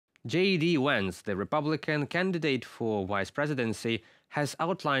J.D. Vance, the Republican candidate for vice presidency, has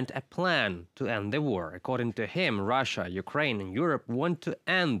outlined a plan to end the war. According to him, Russia, Ukraine, and Europe want to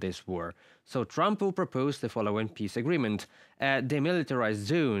end this war. So Trump will propose the following peace agreement: a demilitarized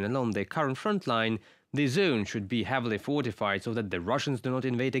zone along the current front line. The zone should be heavily fortified so that the Russians do not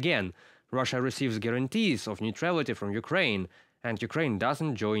invade again. Russia receives guarantees of neutrality from Ukraine, and Ukraine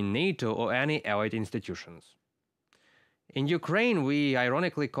doesn't join NATO or any allied institutions. In Ukraine, we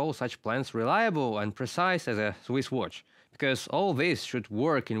ironically call such plans reliable and precise as a Swiss watch, because all this should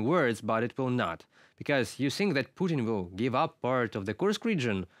work in words, but it will not. Because you think that Putin will give up part of the Kursk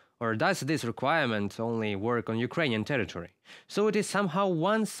region, or does this requirement only work on Ukrainian territory? So it is somehow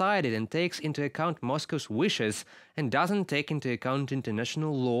one-sided and takes into account Moscow's wishes and doesn't take into account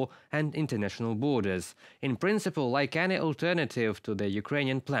international law and international borders, in principle like any alternative to the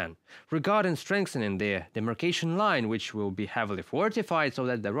Ukrainian plan. Regarding strengthening the demarcation line, which will be heavily fortified so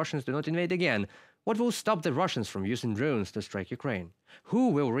that the Russians do not invade again, what will stop the Russians from using drones to strike Ukraine? Who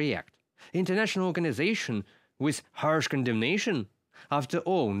will react? International organization with harsh condemnation? After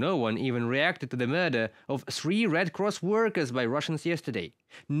all, no one even reacted to the murder of 3 Red Cross workers by Russians yesterday.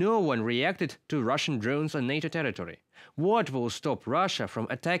 No one reacted to Russian drones on NATO territory. What will stop Russia from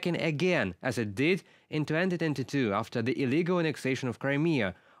attacking again, as it did in 2022 after the illegal annexation of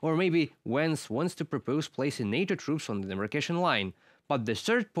Crimea? Or maybe Vance wants to propose placing NATO troops on the demarcation line. But the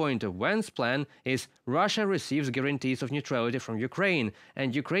third point of Vance's plan is Russia receives guarantees of neutrality from Ukraine,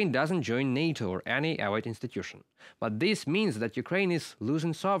 and Ukraine doesn't join NATO or any allied institution. But this means that Ukraine is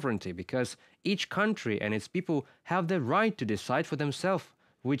losing sovereignty, because each country and its people have the right to decide for themselves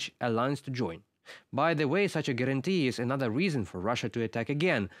which alliance to join. By the way, such a guarantee is another reason for Russia to attack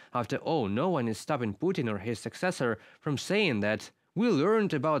again. After all, no one is stopping Putin or his successor from saying that we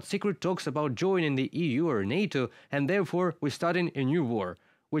learned about secret talks about joining the EU or NATO, and therefore we're starting a new war,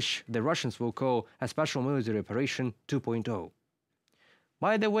 which the Russians will call a special military operation 2.0.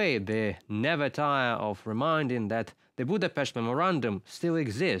 By the way, they never tire of reminding that the Budapest Memorandum still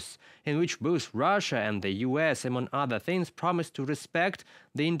exists, in which both Russia and the US, among other things, promised to respect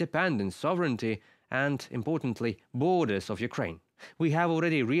the independence, sovereignty, and, importantly, borders of Ukraine. We have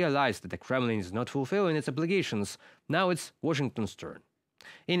already realized that the Kremlin is not fulfilling its obligations. Now it's Washington's turn.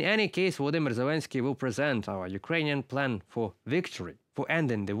 In any case, Volodymyr Zelensky will present our Ukrainian plan for victory, for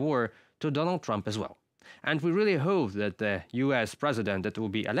ending the war, to Donald Trump as well. And we really hope that the US president that will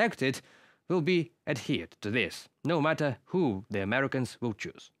be elected will be adhered to this, no matter who the Americans will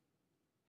choose.